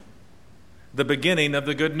the beginning of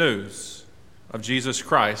the good news of Jesus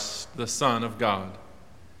Christ, the Son of God.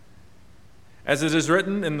 As it is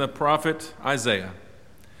written in the prophet Isaiah,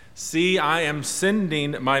 "See, I am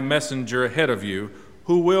sending my messenger ahead of you,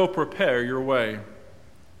 who will prepare your way.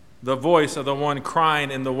 The voice of the one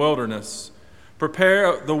crying in the wilderness,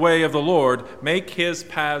 prepare the way of the Lord, make his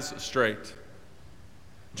paths straight."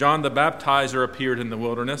 John the Baptizer appeared in the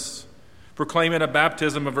wilderness, proclaiming a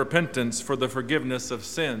baptism of repentance for the forgiveness of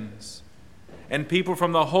sins. And people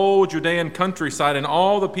from the whole Judean countryside and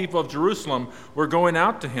all the people of Jerusalem were going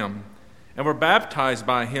out to him and were baptized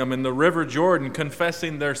by him in the river Jordan,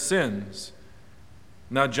 confessing their sins.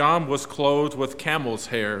 Now John was clothed with camel's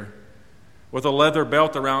hair, with a leather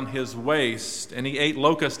belt around his waist, and he ate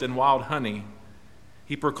locust and wild honey.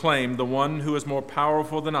 He proclaimed, "The one who is more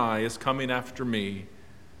powerful than I is coming after me.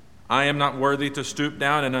 I am not worthy to stoop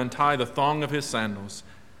down and untie the thong of his sandals.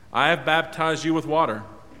 I have baptized you with water,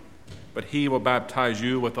 but he will baptize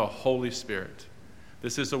you with the Holy Spirit."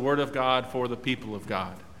 This is the word of God for the people of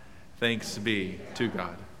God. Thanks be to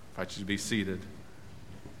God. I invite you to be seated.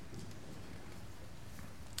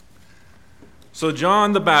 So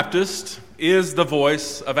John the Baptist is the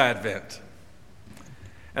voice of Advent.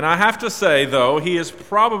 And I have to say, though, he is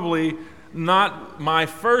probably not my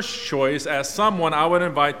first choice as someone I would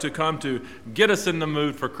invite to come to get us in the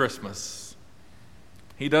mood for Christmas.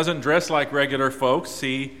 He doesn't dress like regular folks.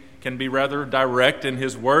 He can be rather direct in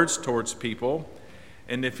his words towards people.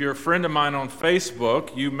 And if you're a friend of mine on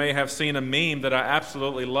Facebook, you may have seen a meme that I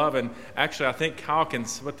absolutely love. And actually, I think Kyle can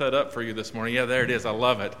put that up for you this morning. Yeah, there it is. I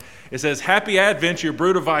love it. It says, "Happy Advent, you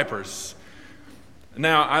brood of vipers."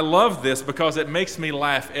 Now, I love this because it makes me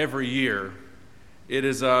laugh every year.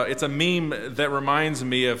 It's a meme that reminds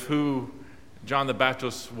me of who John the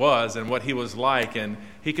Baptist was and what he was like. And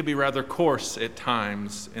he could be rather coarse at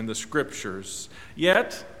times in the Scriptures.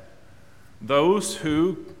 Yet, those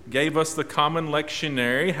who gave us the common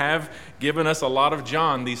lectionary have given us a lot of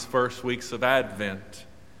John these first weeks of Advent.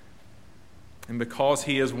 And because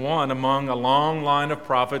he is one among a long line of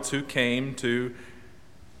prophets who came to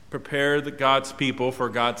prepare God's people for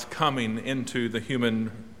God's coming into the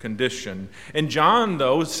human condition. And John,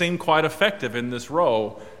 though, seemed quite effective in this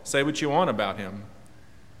role. Say what you want about him.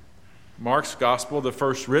 Mark's gospel, the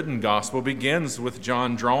first written gospel, begins with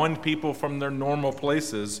John drawing people from their normal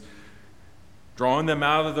places, drawing them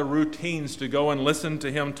out of the routines to go and listen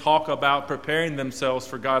to him talk about preparing themselves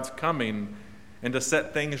for God's coming and to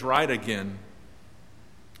set things right again.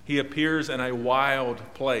 He appears in a wild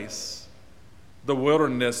place. The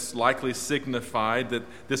wilderness likely signified that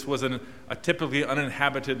this was a typically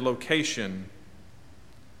uninhabited location.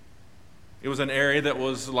 It was an area that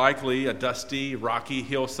was likely a dusty, rocky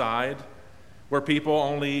hillside where people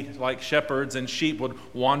only like shepherds and sheep would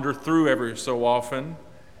wander through every so often.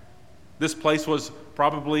 This place was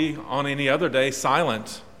probably on any other day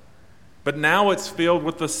silent, but now it's filled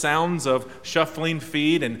with the sounds of shuffling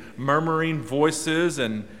feet and murmuring voices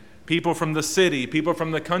and people from the city, people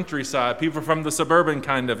from the countryside, people from the suburban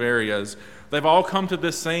kind of areas. They've all come to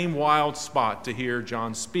this same wild spot to hear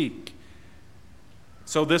John speak.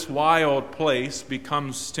 So this wild place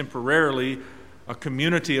becomes temporarily a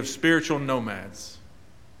community of spiritual nomads.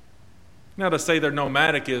 Now, to say they're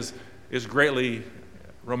nomadic is greatly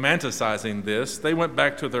romanticizing this. They went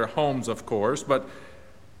back to their homes, of course, but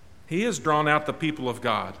he has drawn out the people of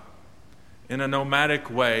God in a nomadic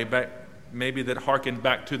way, maybe that harkened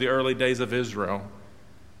back to the early days of Israel,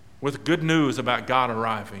 with good news about God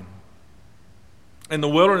arriving. And the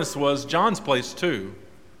wilderness was John's place too.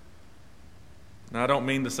 Now, I don't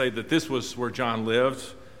mean to say that this was where John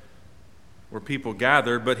lived, where people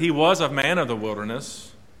gathered, but he was a man of the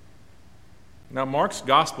wilderness. Now, Mark's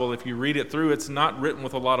gospel, if you read it through, it's not written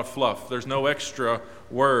with a lot of fluff. There's no extra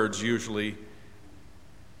words usually.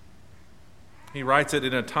 He writes it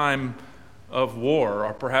in a time of war,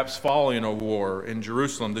 or perhaps following a war in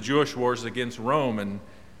Jerusalem, the Jewish wars against Rome. And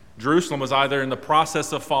Jerusalem was either in the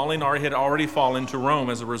process of falling or had already fallen to Rome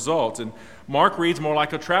as a result. And Mark reads more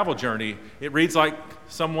like a travel journey. It reads like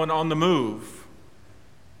someone on the move.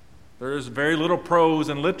 There is very little prose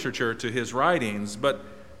and literature to his writings, but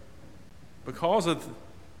because of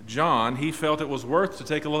John, he felt it was worth to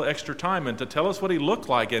take a little extra time and to tell us what he looked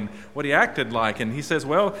like and what he acted like. And he says,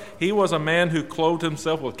 well, he was a man who clothed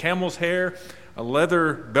himself with camel's hair, a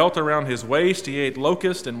leather belt around his waist. He ate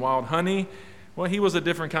locust and wild honey. Well, he was a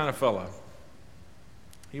different kind of fellow.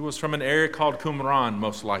 He was from an area called Qumran,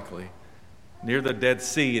 most likely, near the Dead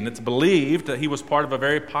Sea. And it's believed that he was part of a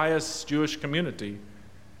very pious Jewish community.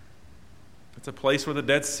 It's a place where the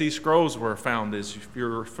Dead Sea Scrolls were found, if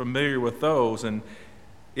you're familiar with those. And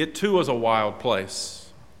it too was a wild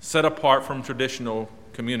place. set apart from traditional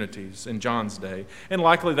communities in John's day. And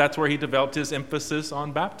likely that's where he developed his emphasis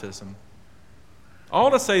on baptism.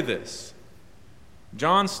 All to say this: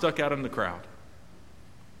 John stuck out in the crowd.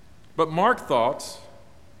 But Mark thought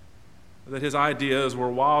that his ideas were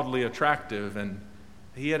wildly attractive, and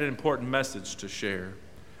he had an important message to share.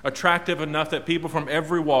 Attractive enough that people from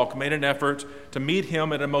every walk made an effort to meet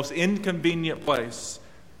him at a most inconvenient place.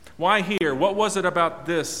 Why here? What was it about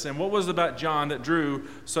this, and what was it about John that drew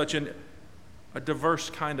such a diverse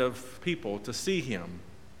kind of people to see him?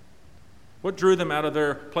 What drew them out of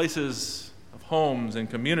their places of homes and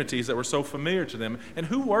communities that were so familiar to them? And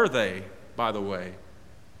who were they, by the way?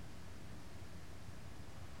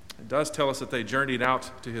 It does tell us that they journeyed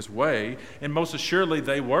out to his way, and most assuredly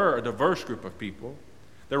they were a diverse group of people.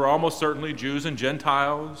 There were almost certainly Jews and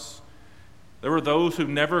Gentiles. There were those who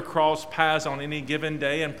never crossed paths on any given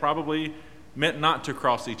day and probably meant not to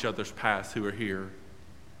cross each other's paths who were here.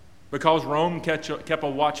 Because Rome kept a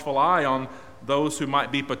watchful eye on those who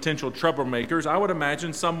might be potential troublemakers, I would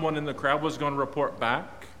imagine someone in the crowd was going to report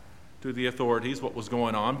back to the authorities what was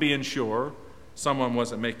going on, being sure someone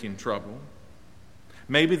wasn't making trouble.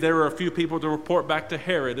 Maybe there were a few people to report back to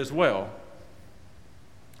Herod as well.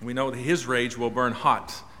 We know that his rage will burn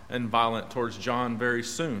hot and violent towards John very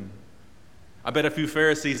soon. I bet a few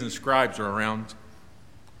Pharisees and scribes are around,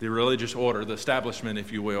 the religious order, the establishment,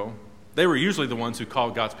 if you will. They were usually the ones who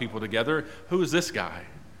called God's people together. Who is this guy?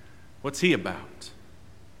 What's he about?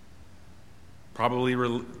 Probably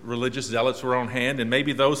religious zealots were on hand, and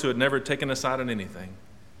maybe those who had never taken a side on anything.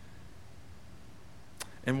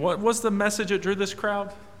 And what was the message that drew this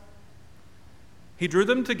crowd? He drew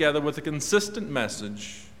them together with a consistent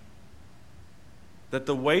message that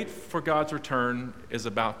the wait for God's return is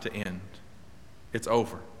about to end. It's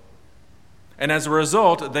over. And as a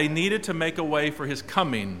result, they needed to make a way for his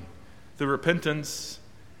coming through repentance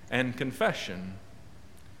and confession.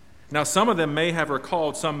 Now, some of them may have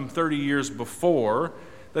recalled some 30 years before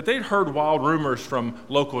that they'd heard wild rumors from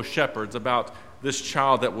local shepherds about this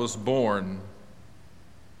child that was born.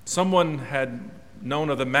 Someone had known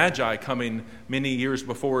of the Magi coming many years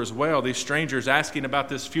before as well, these strangers asking about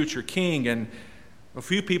this future king, and a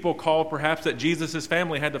few people called perhaps that Jesus'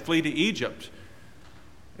 family had to flee to Egypt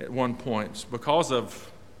at one point because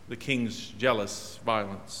of the king's jealous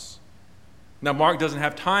violence. Now, Mark doesn't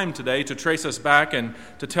have time today to trace us back and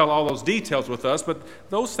to tell all those details with us, but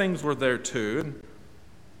those things were there too.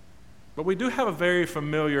 But we do have a very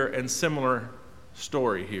familiar and similar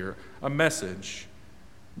story here, a message,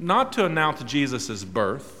 not to announce Jesus'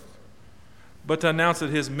 birth, but to announce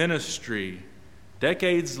that his ministry,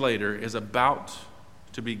 decades later, is about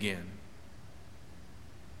to begin.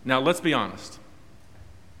 Now, let's be honest.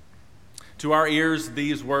 To our ears,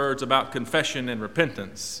 these words about confession and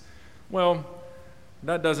repentance, well,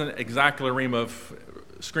 that doesn't exactly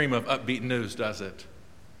scream of upbeat news, does it?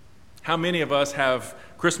 How many of us have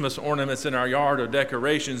Christmas ornaments in our yard or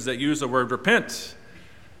decorations that use the word repent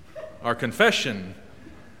or confession?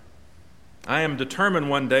 I am determined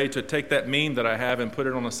one day to take that meme that I have and put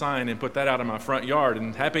it on a sign and put that out in my front yard.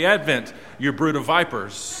 And happy Advent, you brood of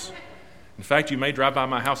vipers. In fact, you may drive by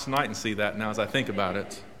my house tonight and see that now as I think about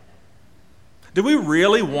it. Do we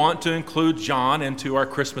really want to include John into our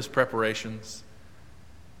Christmas preparations?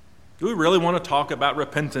 Do we really want to talk about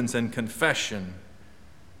repentance and confession?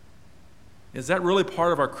 Is that really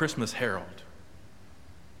part of our Christmas herald?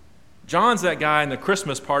 John's that guy in the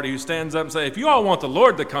Christmas party who stands up and says, if you all want the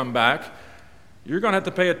Lord to come back, you're going to have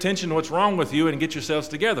to pay attention to what's wrong with you and get yourselves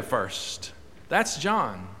together first. That's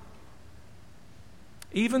John.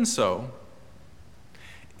 Even so,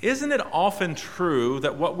 isn't it often true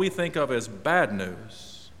that what we think of as bad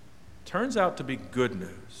news turns out to be good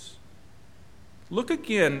news? Look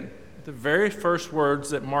again at the very first words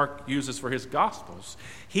that Mark uses for his Gospels.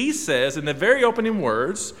 He says in the very opening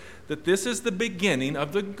words that this is the beginning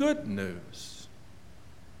of the good news.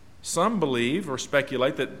 Some believe or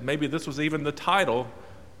speculate that maybe this was even the title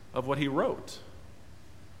of what he wrote.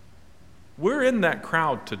 We're in that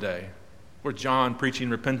crowd today with John preaching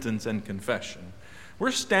repentance and confession.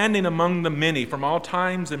 We're standing among the many from all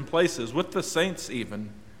times and places, with the saints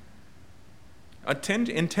even,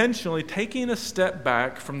 intentionally taking a step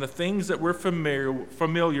back from the things that we're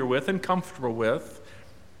familiar with and comfortable with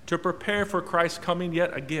to prepare for Christ's coming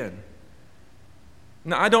yet again.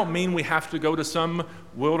 Now, I don't mean we have to go to some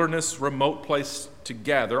wilderness, remote place to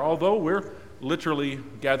gather, although we're literally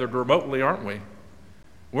gathered remotely, aren't we?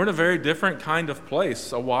 We're in a very different kind of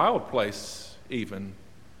place, a wild place even.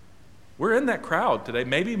 We're in that crowd today,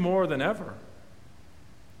 maybe more than ever.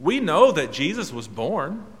 We know that Jesus was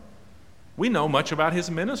born. We know much about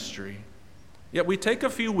his ministry. Yet we take a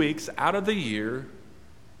few weeks out of the year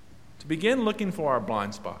to begin looking for our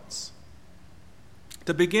blind spots,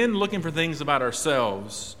 to begin looking for things about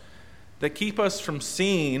ourselves that keep us from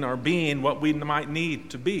seeing or being what we might need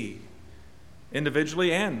to be,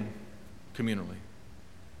 individually and communally.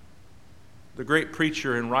 The great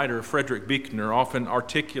preacher and writer Frederick Buechner often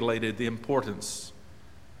articulated the importance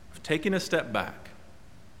of taking a step back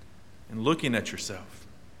and looking at yourself.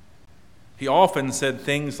 He often said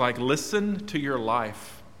things like, listen to your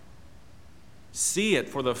life. See it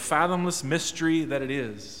for the fathomless mystery that it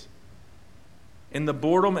is. In the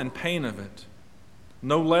boredom and pain of it,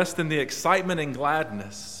 no less than the excitement and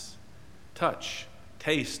gladness. Touch,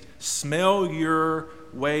 taste, smell your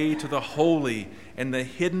way to the holy and the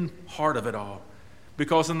hidden heart of it all.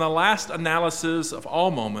 Because in the last analysis of all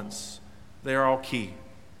moments, they are all key.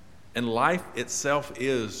 And life itself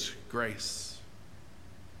is grace.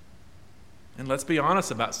 And let's be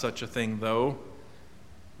honest about such a thing, though.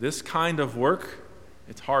 This kind of work,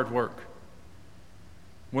 it's hard work.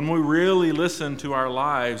 When we really listen to our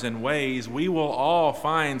lives and ways, we will all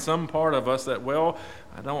find some part of us that,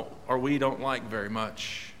 we don't like very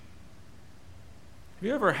much. Have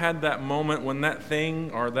you ever had that moment when that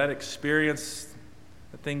thing or that experience,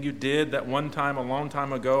 the thing you did that one time a long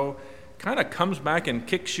time ago, kind of comes back and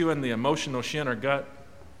kicks you in the emotional shin or gut?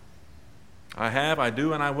 I have, I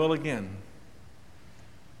do, and I will again.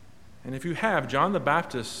 And if you have, John the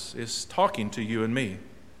Baptist is talking to you and me.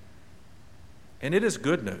 And it is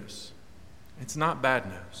good news. It's not bad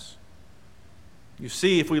news. You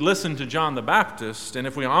see, if we listen to John the Baptist, and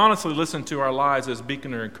if we honestly listen to our lives as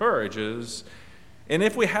Buechner encourages, and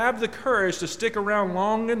if we have the courage to stick around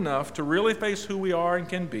long enough to really face who we are and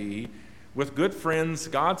can be, with good friends,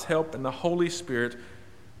 God's help, and the Holy Spirit,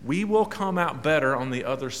 we will come out better on the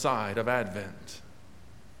other side of Advent.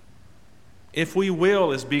 If we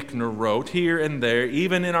will, as Buechner wrote, here and there,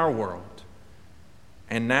 even in our world,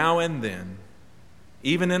 and now and then,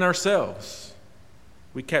 even in ourselves,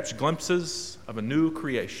 we catch glimpses of a new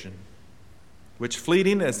creation, which,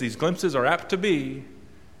 fleeting as these glimpses are apt to be,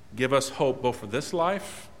 give us hope both for this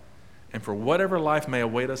life and for whatever life may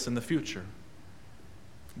await us in the future.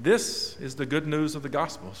 This is the good news of the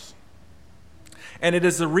Gospels. And it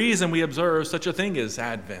is the reason we observe such a thing as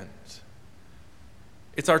Advent.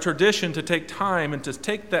 It's our tradition to take time and to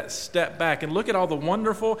take that step back and look at all the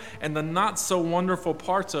wonderful and the not so wonderful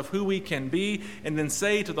parts of who we can be, and then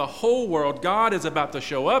say to the whole world, God is about to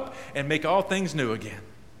show up and make all things new again,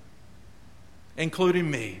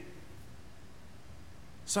 including me.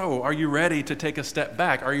 So, are you ready to take a step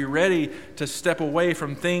back? Are you ready to step away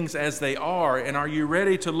from things as they are? And are you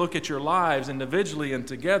ready to look at your lives individually and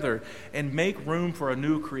together and make room for a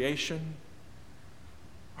new creation?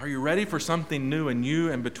 Are you ready for something new in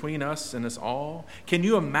you and between us and us all? Can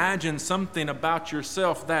you imagine something about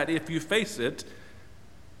yourself that, if you face it,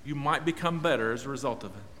 you might become better as a result of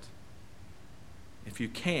it? If you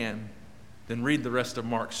can, then read the rest of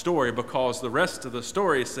Mark's story, because the rest of the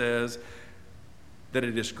story says that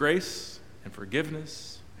it is grace and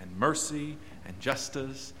forgiveness and mercy and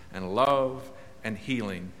justice and love and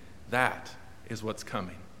healing. That is what's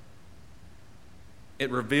coming. It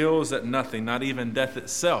reveals that nothing, not even death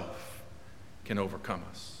itself, can overcome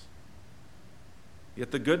us. Yet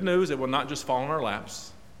the good news, it will not just fall in our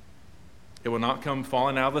laps. It will not come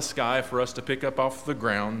falling out of the sky for us to pick up off the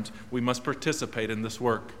ground. We must participate in this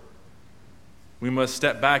work. We must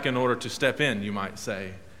step back in order to step in, you might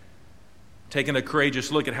say. Taking a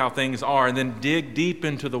courageous look at how things are, and then dig deep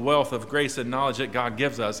into the wealth of grace and knowledge that God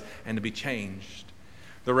gives us, and to be changed.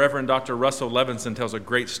 The Reverend Dr. Russell Levinson tells a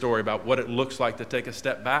great story about what it looks like to take a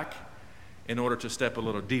step back in order to step a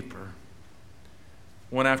little deeper.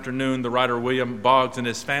 One afternoon, the writer William Boggs and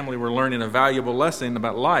his family were learning a valuable lesson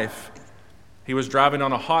about life. He was driving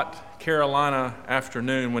on a hot Carolina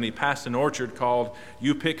afternoon when he passed an orchard called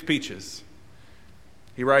You Pick Peaches.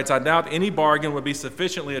 He writes, I doubt any bargain would be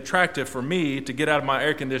sufficiently attractive for me to get out of my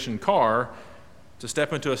air-conditioned car, to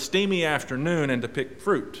step into a steamy afternoon and to pick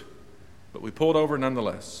fruit. But we pulled over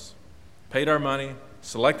nonetheless, paid our money,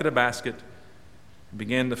 selected a basket, and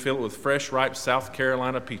began to fill it with fresh, ripe South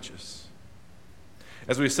Carolina peaches.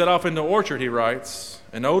 As we set off into the orchard, he writes,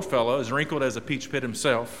 an old fellow, as wrinkled as a peach pit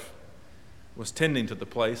himself, was tending to the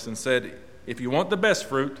place and said, if you want the best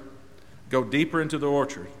fruit, go deeper into the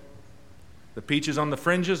orchard. The peaches on the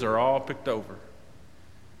fringes are all picked over.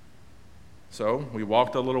 So we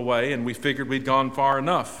walked a little way, and we figured we'd gone far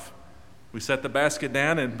enough. We set the basket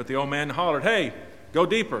down, but the old man hollered, hey, go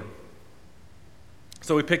deeper.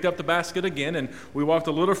 So we picked up the basket again, and we walked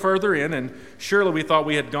a little further in, and surely we thought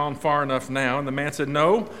we had gone far enough now. And the man said,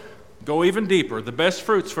 no, go even deeper. The best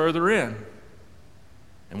fruit's further in.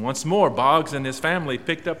 And once more, Boggs and his family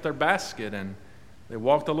picked up their basket and they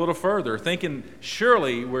walked a little further, thinking,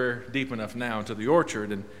 surely we're deep enough now to the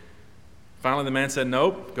orchard. And finally the man said,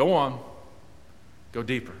 nope, go on, go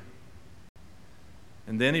deeper.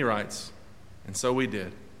 And then he writes, and so we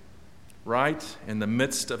did. Right in the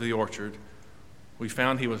midst of the orchard, we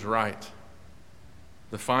found he was right.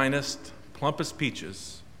 The finest, plumpest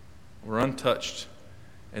peaches were untouched,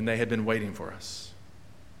 and they had been waiting for us.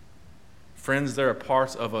 Friends, there are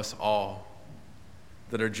parts of us all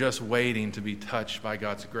that are just waiting to be touched by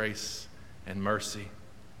God's grace and mercy.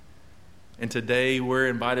 And today we're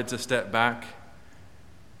invited to step back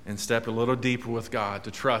and step a little deeper with God,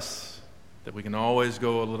 to trust that we can always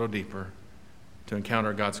go a little deeper to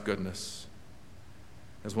encounter God's goodness.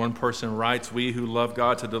 As one person writes, we who love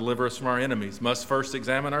God to deliver us from our enemies must first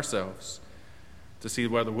examine ourselves to see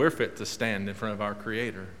whether we're fit to stand in front of our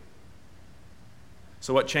Creator.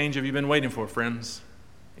 So what change have you been waiting for, friends?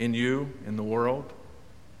 In you, in the world?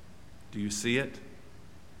 Do you see it?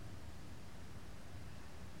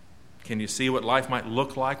 Can you see what life might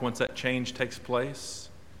look like once that change takes place?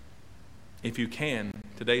 If you can,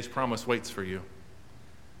 today's promise waits for you.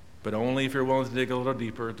 But only if you're willing to dig a little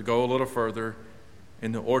deeper, to go a little further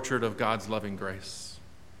in the orchard of God's loving grace.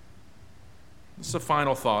 This is a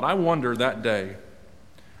final thought. I wonder that day,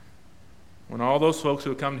 when all those folks who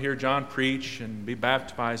would come to hear John preach and be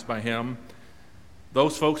baptized by him,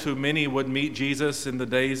 those folks who many would meet Jesus in the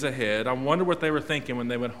days ahead, I wonder what they were thinking when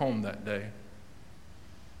they went home that day.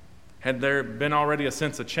 Had there been already a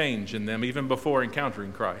sense of change in them even before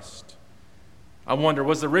encountering Christ? I wonder,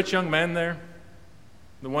 was the rich young man there?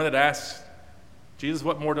 The one that asked, Jesus,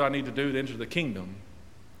 what more do I need to do to enter the kingdom?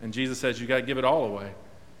 And Jesus says, you got to give it all away.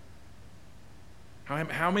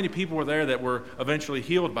 How many people were there that were eventually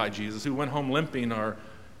healed by Jesus, who went home limping or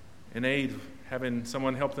in aid having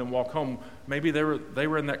someone help them walk home? Maybe they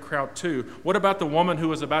were in that crowd too. What about the woman who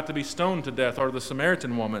was about to be stoned to death, or the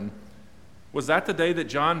Samaritan woman? Was that the day that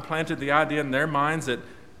John planted the idea in their minds that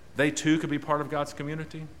they too could be part of God's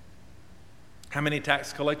community? How many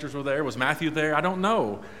tax collectors were there? Was Matthew there? I don't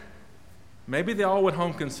know. Maybe they all went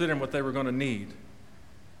home considering what they were going to need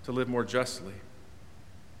to live more justly.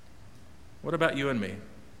 What about you and me?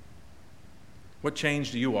 What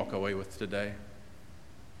change do you walk away with today?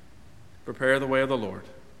 Prepare the way of the Lord.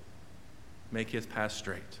 Make his path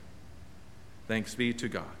straight. Thanks be to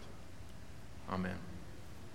God. Amen.